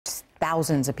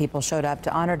Thousands of people showed up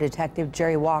to honor Detective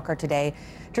Jerry Walker today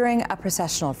during a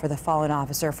processional for the fallen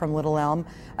officer from Little Elm.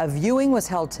 A viewing was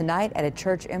held tonight at a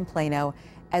church in Plano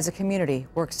as a community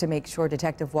works to make sure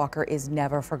Detective Walker is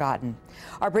never forgotten.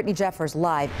 Our Brittany Jeffers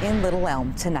live in Little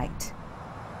Elm tonight.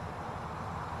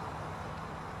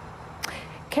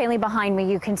 Kaylee, behind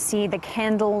me, you can see the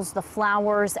candles, the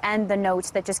flowers, and the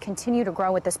notes that just continue to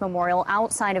grow at this memorial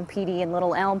outside of PD in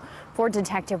Little Elm for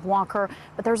Detective Walker.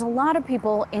 But there's a lot of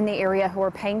people in the area who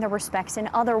are paying their respects in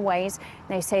other ways.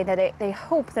 They say that they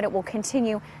hope that it will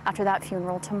continue after that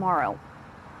funeral tomorrow.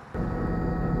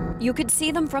 You could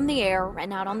see them from the air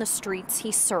and out on the streets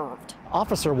he served.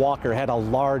 Officer Walker had a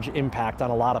large impact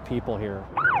on a lot of people here.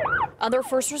 Other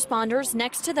first responders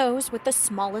next to those with the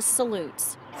smallest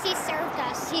salutes. He served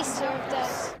us. He served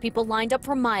us. People lined up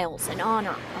for miles in honor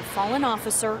of fallen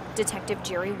officer Detective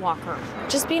Jerry Walker.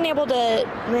 Just being able to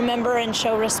remember and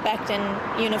show respect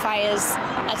and unify as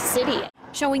a city.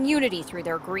 Showing unity through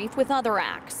their grief with other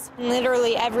acts.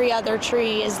 Literally every other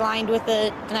tree is lined with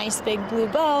a nice big blue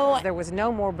bow. There was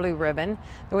no more blue ribbon.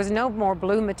 There was no more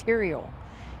blue material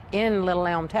in Little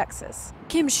Elm, Texas.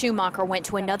 Kim Schumacher went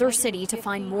to another city to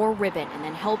find more ribbon and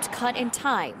then helped cut and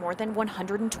tie more than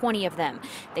 120 of them.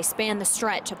 They span the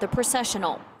stretch of the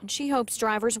processional, and she hopes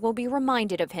drivers will be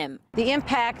reminded of him. The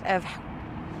impact of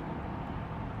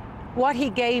what he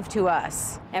gave to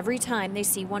us. Every time they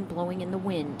see one blowing in the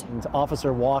wind. And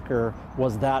Officer Walker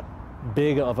was that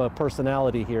big of a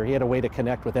personality here. He had a way to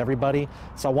connect with everybody,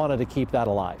 so I wanted to keep that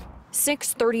alive.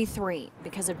 633.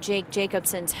 Because of Jake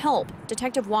Jacobson's help,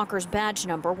 Detective Walker's badge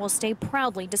number will stay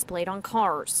proudly displayed on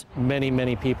cars.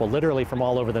 Many people, literally from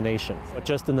all over the nation. But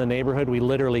just in the neighborhood, we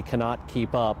literally cannot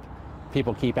keep up.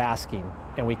 People keep asking,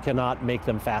 and we cannot make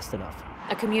them fast enough.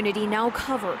 A community now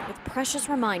covered with precious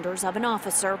reminders of an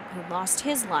officer who lost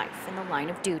his life in the line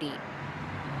of duty.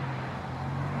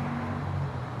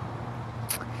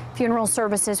 Funeral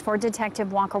services for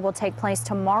Detective Walker will take place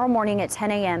tomorrow morning at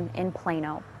 10 a.m. in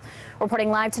Plano.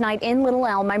 Reporting live tonight in Little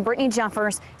Elm, I'm Brittany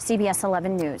Jeffers, CBS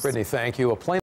 11 News. Brittany, thank you.